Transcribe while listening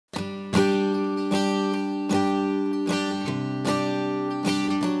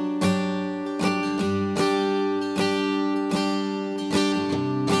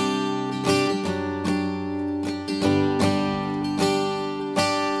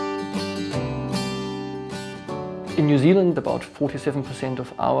In New Zealand, about 47%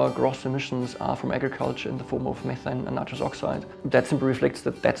 of our gross emissions are from agriculture in the form of methane and nitrous oxide. That simply reflects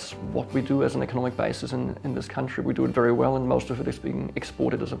that that's what we do as an economic basis in this country. We do it very well, and most of it is being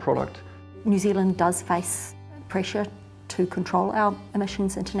exported as a product. New Zealand does face pressure to control our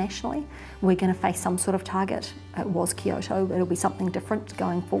emissions internationally. We're going to face some sort of target. It was Kyoto, but it'll be something different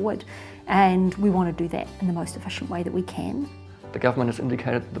going forward, and we want to do that in the most efficient way that we can. The government has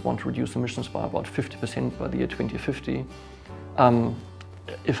indicated that they want to reduce emissions by about 50% by the year 2050.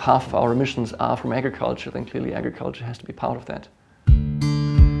 If half of our emissions are from agriculture, then clearly agriculture has to be part of that.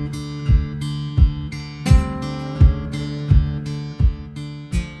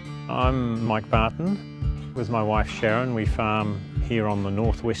 I'm Mike Barton. With my wife Sharon, we farm here on the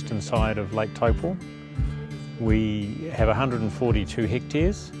northwestern side of Lake Taupō. We have 142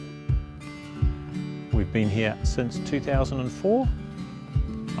 hectares. We've been here since 2004.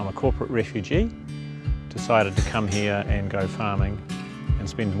 I'm a corporate refugee, decided to come here and go farming and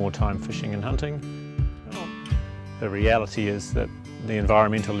spend more time fishing and hunting. The reality is that the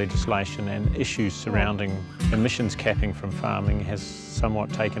environmental legislation and issues surrounding emissions capping from farming has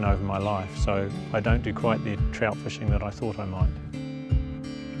somewhat taken over my life, so I don't do quite the trout fishing that I thought I might.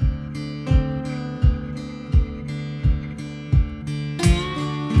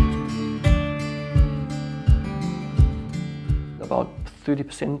 About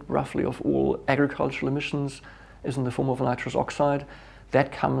 30% roughly of all agricultural emissions is in the form of nitrous oxide.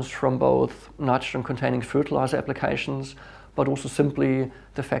 That comes from both nitrogen-containing fertilizer applications, but also simply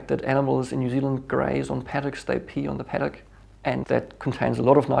the fact that animals in New Zealand graze on paddocks, they pee on the paddock, and that contains a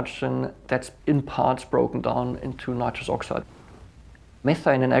lot of nitrogen that's in parts broken down into nitrous oxide.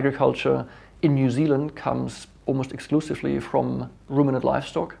 Methane in agriculture in New Zealand comes almost exclusively from ruminant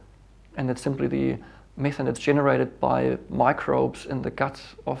livestock, and that's simply the methane that's generated by microbes in the gut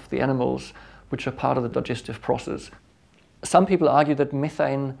of the animals, which are part of the digestive process. Some people argue that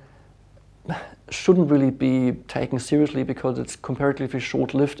methane shouldn't really be taken seriously because it's comparatively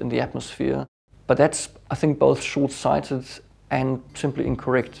short-lived in the atmosphere. But that's, I think, both short-sighted and simply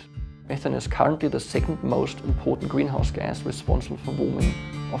incorrect. Methane is currently the second most important greenhouse gas responsible for warming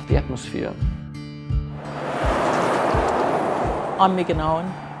of the atmosphere. I'm Megan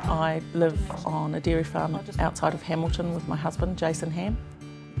Owen. I live on a dairy farm outside of Hamilton with my husband, Jason Ham.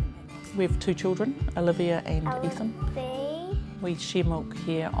 We have two children, Olivia and Ethan. We share milk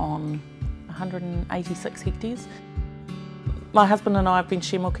here on 186 hectares. My husband and I have been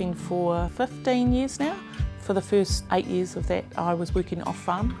share milking for 15 years now. For the first 8 years of that, I was working off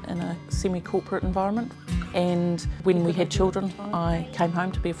farm in a semi-corporate environment. And when we had children, I came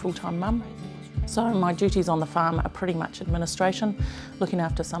home to be a full-time mum. So my duties on the farm are pretty much administration, looking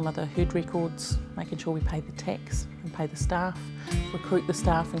after some of the herd records, making sure we pay the tax and pay the staff, recruit the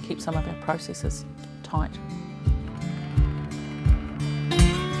staff and keep some of our processes tight.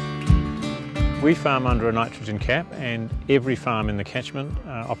 We farm under a nitrogen cap, and every farm in the catchment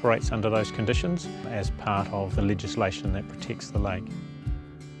operates under those conditions as part of the legislation that protects the lake.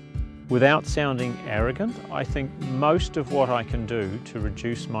 Without sounding arrogant, I think most of what I can do to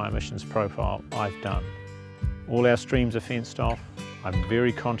reduce my emissions profile, I've done. All our streams are fenced off. I'm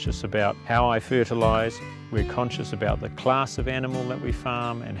very conscious about how I fertilise. We're conscious about the class of animal that we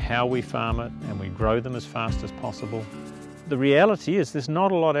farm and how we farm it, and we grow them as fast as possible. The reality is there's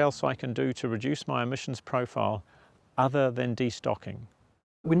not a lot else I can do to reduce my emissions profile other than destocking.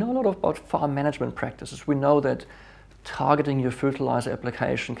 We know a lot about farm management practices. We know that targeting your fertilizer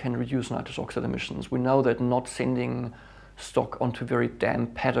application can reduce nitrous oxide emissions. We know that not sending stock onto very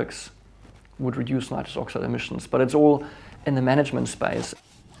damp paddocks would reduce nitrous oxide emissions, but it's all in the management space.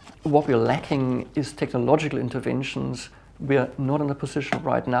 What we're lacking is technological interventions. We're not in a position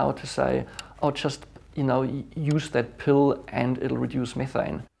right now to say, oh, just use that pill and it'll reduce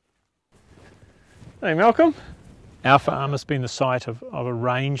methane. Hey Malcolm. Our farm has been the site of a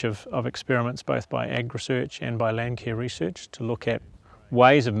range of experiments, both by ag research and by land care research, to look at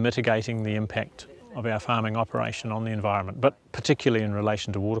ways of mitigating the impact of our farming operation on the environment, but particularly in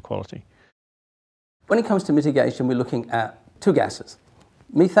relation to water quality. When it comes to mitigation, we're looking at two gases.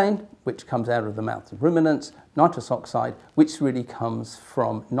 Methane, which comes out of the mouths of ruminants, nitrous oxide, which really comes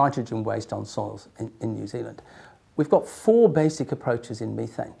from nitrogen waste on soils in New Zealand. We've got four basic approaches in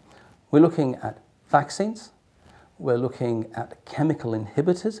methane. We're looking at vaccines, we're looking at chemical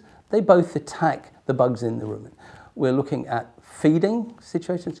inhibitors. They both attack the bugs in the rumen. We're looking at feeding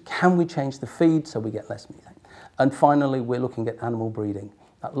situations. Can we change the feed so we get less methane? And finally, we're looking at animal breeding,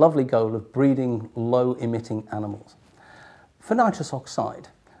 that lovely goal of breeding low-emitting animals. For nitrous oxide,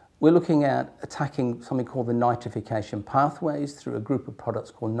 we're looking at attacking something called the nitrification pathways through a group of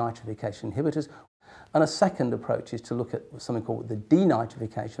products called nitrification inhibitors. And a second approach is to look at something called the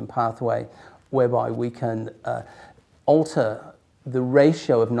denitrification pathway, whereby we can alter the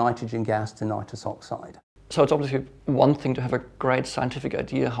ratio of nitrogen gas to nitrous oxide. So it's obviously one thing to have a great scientific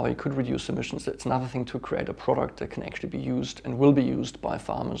idea how you could reduce emissions. It's another thing to create a product that can actually be used and will be used by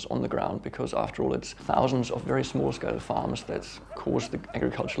farmers on the ground, because after all it's thousands of very small scale farms that cause the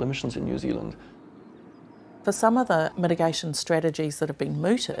agricultural emissions in New Zealand. For some of the mitigation strategies that have been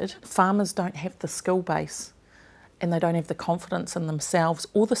mooted, farmers don't have the skill base and they don't have the confidence in themselves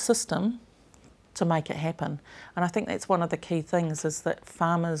or the system to make it happen. And I think that's one of the key things, is that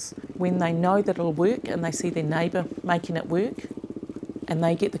farmers, when they know that it'll work and they see their neighbour making it work and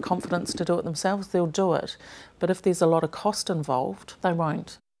they get the confidence to do it themselves, they'll do it. But if there's a lot of cost involved, they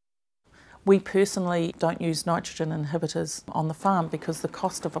won't. We personally don't use nitrogen inhibitors on the farm because the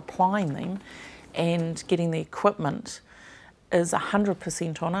cost of applying them and getting the equipment is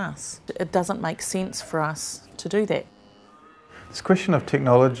 100% on us. It doesn't make sense for us to do that. This question of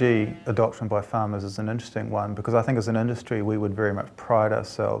technology adoption by farmers is an interesting one, because I think as an industry we would very much pride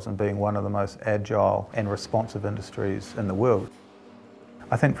ourselves in being one of the most agile and responsive industries in the world.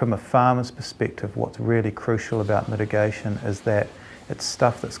 I think from a farmer's perspective what's really crucial about mitigation is that it's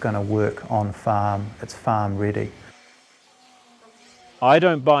stuff that's going to work on farm, it's farm ready. I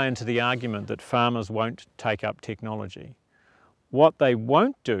don't buy into the argument that farmers won't take up technology. What they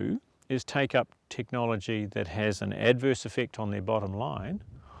won't do is take up technology that has an adverse effect on their bottom line,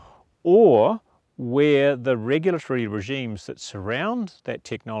 or where the regulatory regimes that surround that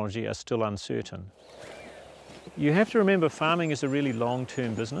technology are still uncertain. You have to remember farming is a really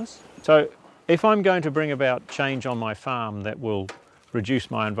long-term business. So if I'm going to bring about change on my farm that will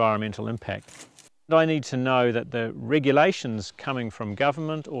reduce my environmental impact, I need to know that the regulations coming from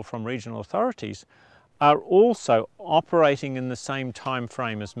government or from regional authorities are also operating in the same time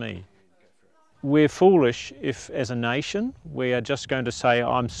frame as me. We're foolish if, as a nation, we are just going to say,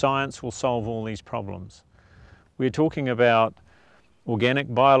 science will solve all these problems. We're talking about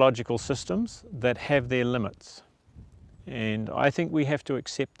organic biological systems that have their limits. And I think we have to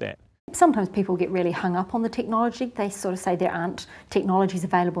accept that. Sometimes people get really hung up on the technology. They sort of say there aren't technologies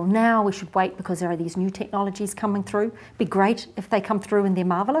available now, we should wait because there are these new technologies coming through. It'd be great if they come through and they're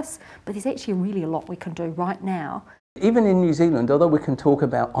marvellous, but there's actually really a lot we can do right now. Even in New Zealand, although we can talk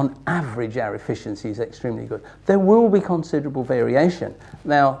about on average our efficiency is extremely good, there will be considerable variation.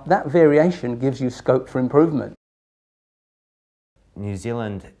 Now that variation gives you scope for improvement. New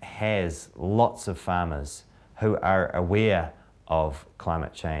Zealand has lots of farmers who are aware of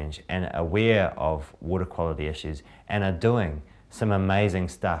climate change and aware of water quality issues and are doing some amazing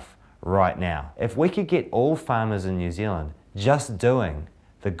stuff right now. If we could get all farmers in New Zealand just doing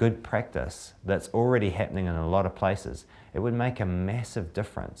the good practice that's already happening in a lot of places, it would make a massive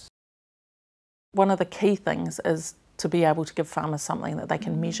difference. One of the key things is to be able to give farmers something that they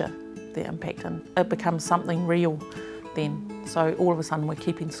can measure their impact in. It becomes something real then, so all of a sudden we're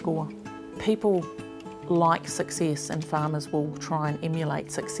keeping score. People like success and farmers will try and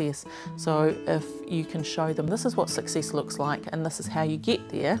emulate success. So if you can show them this is what success looks like and this is how you get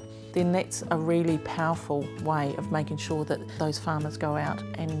there, then that's a really powerful way of making sure that those farmers go out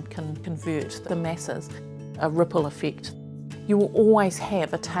and can convert the masses. A ripple effect. You will always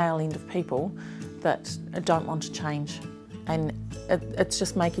have a tail end of people that don't want to change, and it's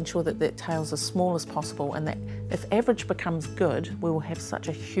just making sure that that tail's as small as possible, and that if average becomes good, we will have such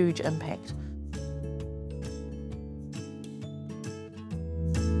a huge impact.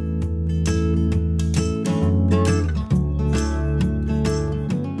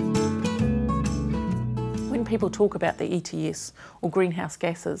 People talk about the ETS or greenhouse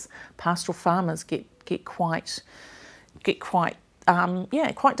gases, pastoral farmers get quite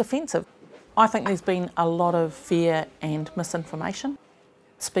defensive. I think there's been a lot of fear and misinformation.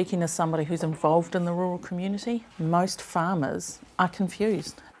 Speaking as somebody who's involved in the rural community, most farmers are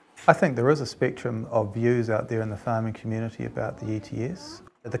confused. I think there is a spectrum of views out there in the farming community about the ETS.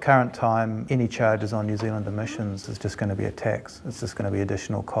 At the current time, any charges on New Zealand emissions is just going to be a tax. It's just going to be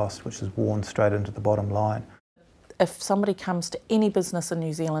additional cost, which is worn straight into the bottom line. If somebody comes to any business in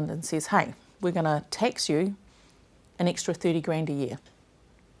New Zealand and says, hey, we're going to tax you an extra 30 grand a year,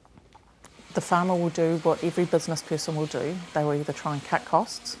 the farmer will do what every business person will do. They will either try and cut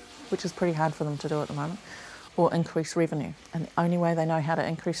costs, which is pretty hard for them to do at the moment, or increase revenue. And the only way they know how to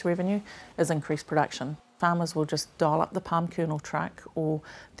increase revenue is increase production. Farmers will just dial up the palm kernel truck, or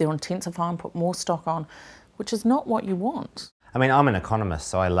they'll intensify and put more stock on, which is not what you want. I mean, I'm an economist,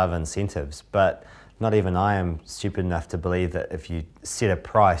 so I love incentives, but not even I am stupid enough to believe that if you set a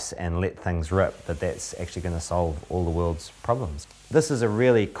price and let things rip, that that's actually going to solve all the world's problems. This is a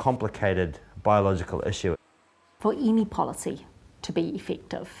really complicated biological issue. For any policy to be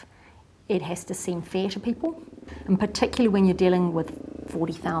effective, it has to seem fair to people, and particularly when you're dealing with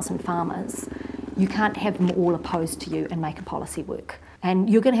 40,000 farmers, you can't have them all opposed to you and make a policy work. And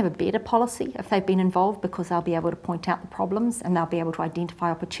you're going to have a better policy if they've been involved, because they'll be able to point out the problems and they'll be able to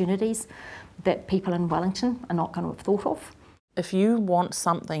identify opportunities that people in Wellington are not going to have thought of. If you want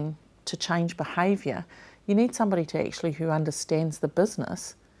something to change behaviour, you need somebody to actually who understands the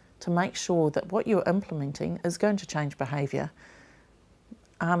business to make sure that what you're implementing is going to change behaviour,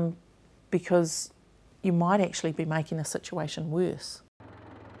 because you might actually be making a situation worse.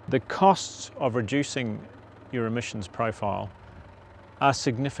 The costs of reducing your emissions profile are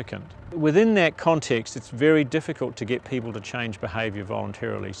significant. Within that context, it's very difficult to get people to change behaviour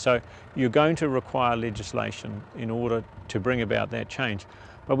voluntarily. So you're going to require legislation in order to bring about that change.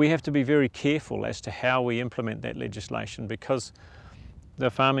 But we have to be very careful as to how we implement that legislation, because the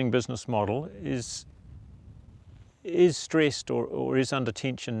farming business model is stressed or is under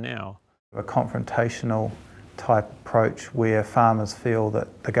tension now. A confrontational type approach where farmers feel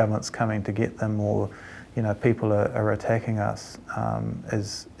that the government's coming to get them, or people are attacking us,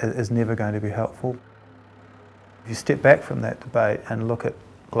 is never going to be helpful. If you step back from that debate and look at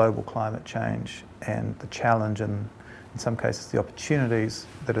global climate change and the challenge and in some cases the opportunities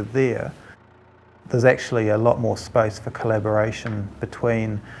that are there, there's actually a lot more space for collaboration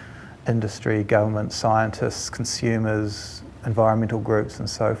between industry, government, scientists, consumers, environmental groups and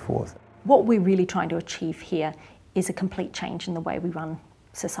so forth. What we're really trying to achieve here is a complete change in the way we run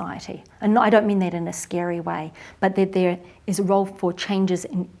society. And I don't mean that in a scary way, but that there is a role for changes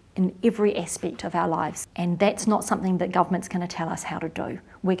in every aspect of our lives. And that's not something that government's going to tell us how to do.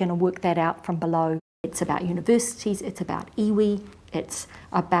 We're going to work that out from below. It's about universities, it's about iwi, it's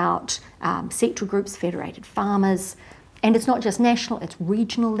about sectoral groups, federated farmers, and it's not just national, it's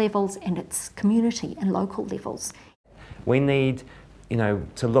regional levels, and it's community and local levels. We need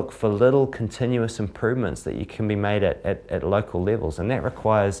to look for little continuous improvements that can be made at local levels, and that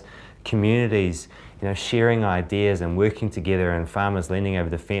requires communities sharing ideas and working together, and farmers leaning over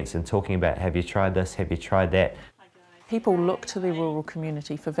the fence and talking about, have you tried this, have you tried that? People look to their rural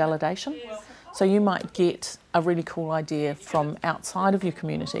community for validation. So you might get a really cool idea from outside of your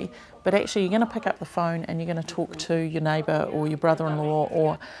community, but actually you're going to pick up the phone and you're going to talk to your neighbour or your brother-in-law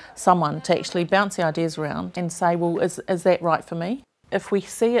or someone to actually bounce the ideas around and say, well, is that right for me? If we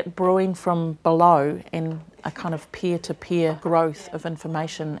see it brewing from below and a kind of peer-to-peer growth of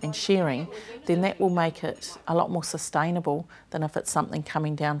information and sharing, then that will make it a lot more sustainable than if it's something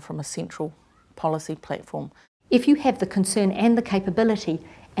coming down from a central policy platform. If you have the concern and the capability,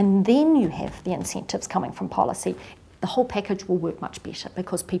 and then you have the incentives coming from policy, the whole package will work much better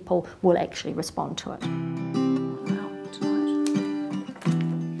because people will actually respond to it.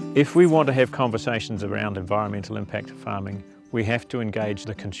 If we want to have conversations around environmental impact of farming, we have to engage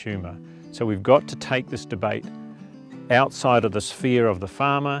the consumer. So we've got to take this debate outside of the sphere of the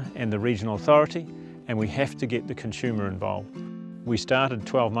farmer and the regional authority, and we have to get the consumer involved. We started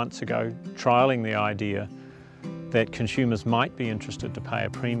 12 months ago trialling the idea that consumers might be interested to pay a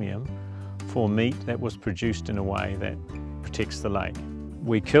premium for meat that was produced in a way that protects the lake.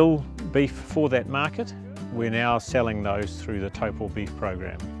 We kill beef for that market. We're now selling those through the Topol Beef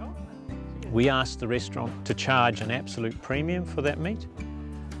program. We asked the restaurant to charge an absolute premium for that meat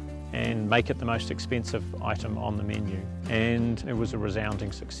and make it the most expensive item on the menu. And it was a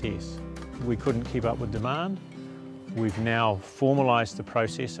resounding success. We couldn't keep up with demand. We've now formalised the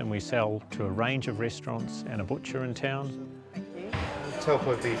process and we sell to a range of restaurants and a butcher in town.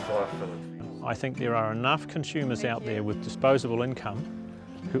 Topol beef life. I think there are enough consumers out there with disposable income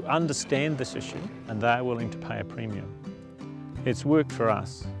who understand this issue and they are willing to pay a premium. It's worked for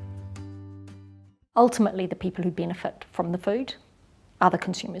us. Ultimately, the people who benefit from the food are the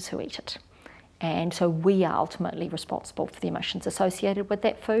consumers who eat it. And so we are ultimately responsible for the emissions associated with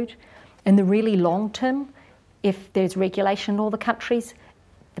that food. In the really long term, if there's regulation in all the countries,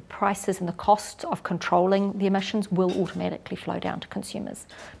 the prices and the costs of controlling the emissions will automatically flow down to consumers.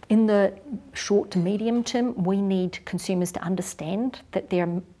 In the short to medium term, we need consumers to understand that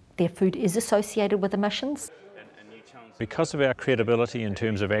their food is associated with emissions. Because of our credibility in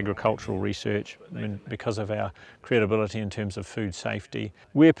terms of agricultural research, and because of our credibility in terms of food safety,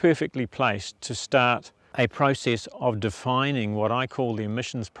 we're perfectly placed to start a process of defining what I call the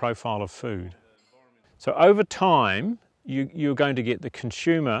emissions profile of food. So over time, you're going to get the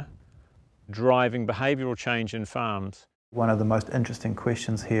consumer driving behavioural change in farms. One of the most interesting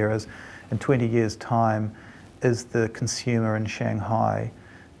questions here is, in 20 years' time, is the consumer in Shanghai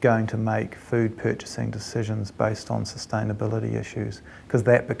going to make food purchasing decisions based on sustainability issues, because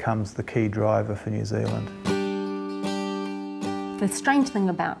that becomes the key driver for New Zealand. The strange thing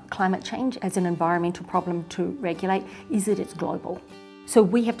about climate change as an environmental problem to regulate is that it's global. So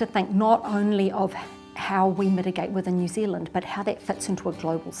we have to think not only of how we mitigate within New Zealand, but how that fits into a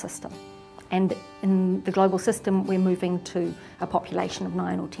global system. And in the global system, we're moving to a population of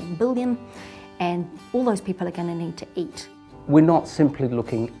 9 or 10 billion, and all those people are going to need to eat. We're not simply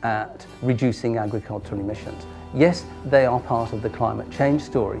looking at reducing agricultural emissions. Yes, they are part of the climate change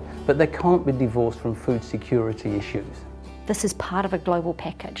story, but they can't be divorced from food security issues. This is part of a global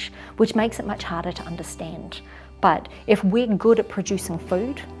package, which makes it much harder to understand. But if we're good at producing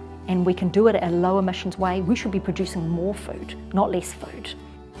food, and we can do it in a low emissions way, we should be producing more food, not less food.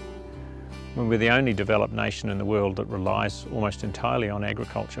 We're the only developed nation in the world that relies almost entirely on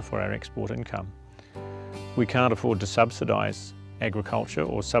agriculture for our export income. We can't afford to subsidise agriculture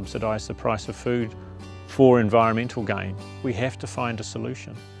or subsidise the price of food for environmental gain. We have to find a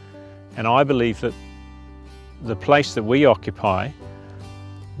solution. And I believe that the place that we occupy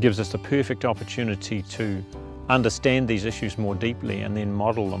gives us the perfect opportunity to understand these issues more deeply and then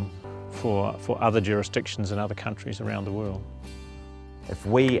model them for other jurisdictions and other countries around the world. If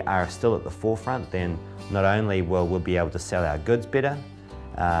we are still at the forefront, then not only will we be able to sell our goods better,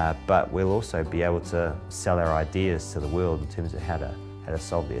 but we'll also be able to sell our ideas to the world in terms of how to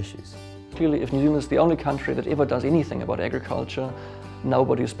solve the issues. Clearly, if New Zealand is the only country that ever does anything about agriculture,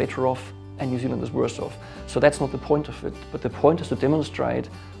 nobody is better off and New Zealand is worse off. So that's not the point of it, but the point is to demonstrate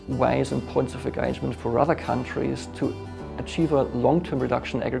ways and points of engagement for other countries to achieve a long-term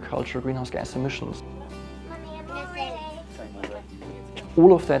reduction in agricultural greenhouse gas emissions.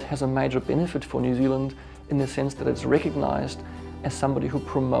 All of that has a major benefit for New Zealand in the sense that it's recognised as somebody who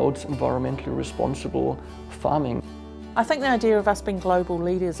promotes environmentally responsible farming. I think the idea of us being global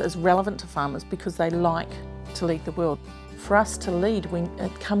leaders is relevant to farmers because they like to lead the world. For us to lead,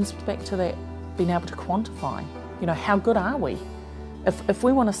 it comes back to that being able to quantify, you know, how good are we? If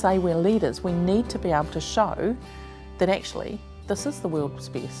we want to say we're leaders, we need to be able to show that actually this is the world's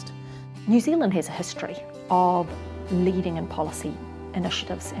best. New Zealand has a history of leading in policy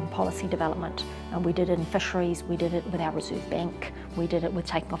initiatives and policy development. And we did it in fisheries, we did it with our Reserve Bank, we did it with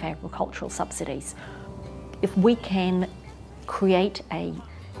taking off agricultural subsidies. If we can create a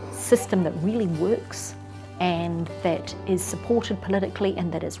system that really works and that is supported politically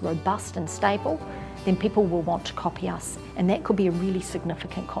and that is robust and stable, then people will want to copy us. And that could be a really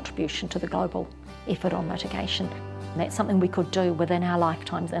significant contribution to the global effort on mitigation. And that's something we could do within our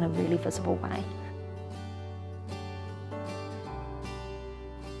lifetimes in a really visible way.